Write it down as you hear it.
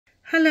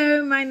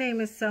Hello, my name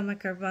is Selma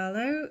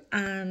Carvalho,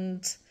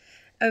 and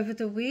over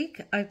the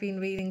week I've been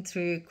reading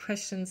through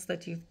questions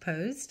that you've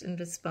posed in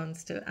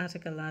response to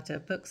Atagalata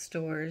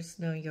Bookstore's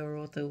Know Your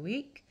Author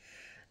Week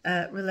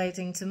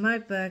relating to my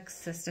book,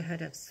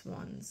 Sisterhood of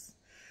Swans.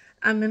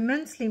 I'm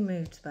immensely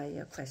moved by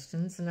your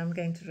questions, and I'm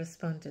going to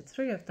respond to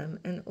three of them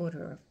in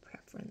order of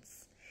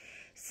preference.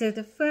 So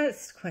the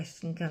first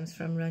question comes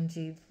from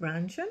Ranjiv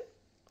Ranjan,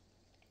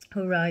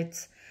 who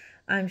writes,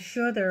 I'm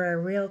sure there are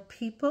real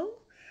people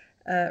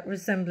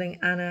resembling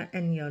Anna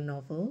in your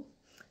novel.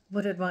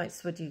 What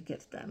advice would you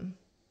give them?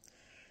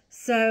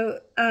 So,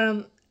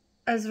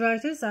 as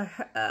writers,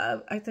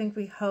 I think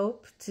we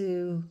hope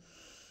to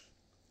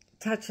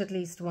touch at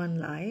least one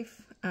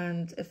life,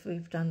 and if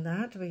we've done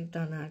that, we've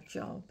done our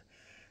job.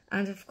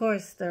 And of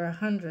course, there are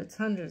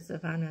hundreds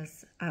of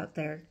Annas out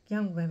there,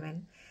 young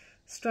women,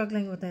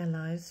 struggling with their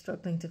lives,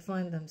 struggling to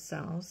find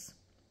themselves,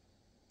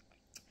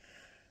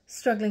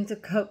 struggling to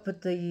cope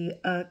with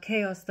the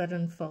chaos that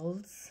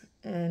unfolds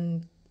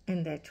in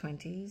their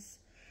 20s.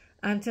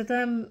 And to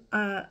them,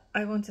 I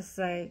want to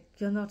say,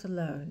 you're not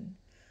alone,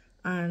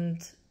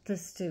 and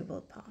this too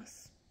will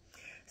pass.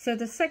 So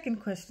the second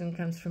question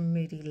comes from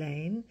Moody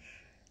Lane,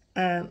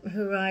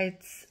 who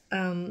writes,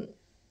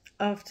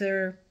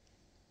 after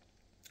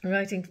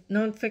writing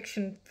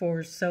non-fiction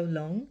for so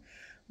long,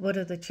 what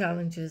are the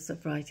challenges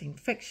of writing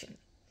fiction?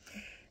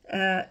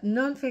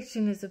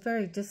 Non-fiction is a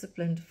very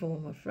disciplined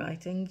form of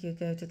writing. You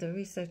go to the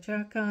research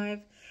archive,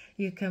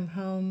 you come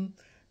home,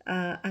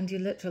 and you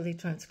literally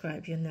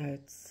transcribe your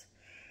notes.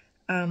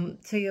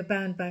 So you're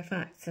bound by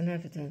facts and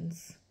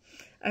evidence.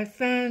 I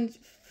found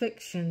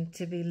fiction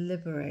to be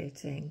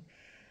liberating.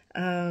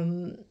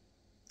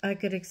 I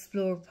could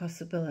explore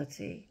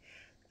possibility.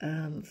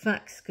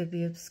 Facts could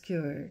be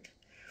obscured.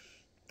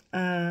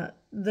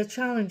 The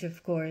challenge,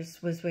 of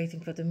course, was waiting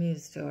for the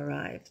muse to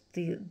arrive.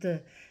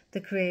 The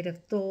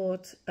creative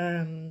thought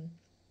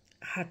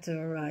had to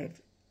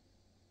arrive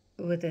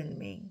within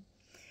me.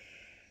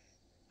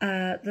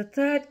 The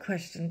third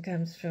question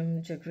comes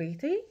from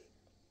Jagriti,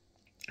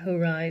 who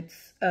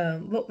writes,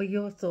 what were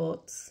your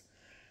thoughts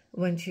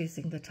when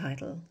choosing the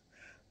title?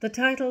 The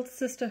title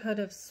Sisterhood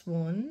of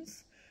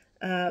Swans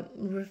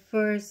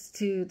refers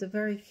to the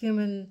very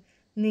human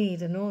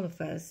need in all of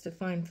us to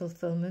find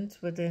fulfillment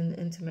within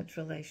intimate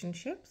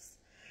relationships,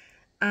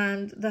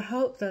 and the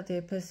hope that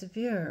they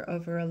persevere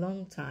over a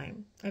long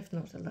time, if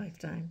not a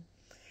lifetime.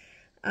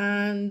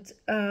 And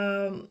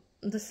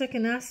the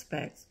second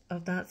aspect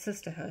of that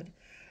sisterhood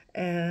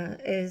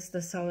is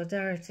the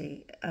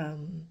solidarity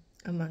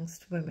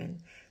amongst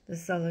women, the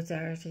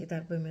solidarity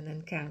that women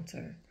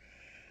encounter.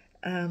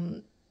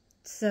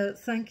 So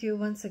thank you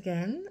once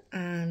again,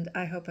 and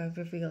I hope I've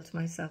revealed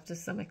myself to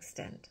some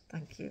extent.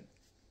 Thank you.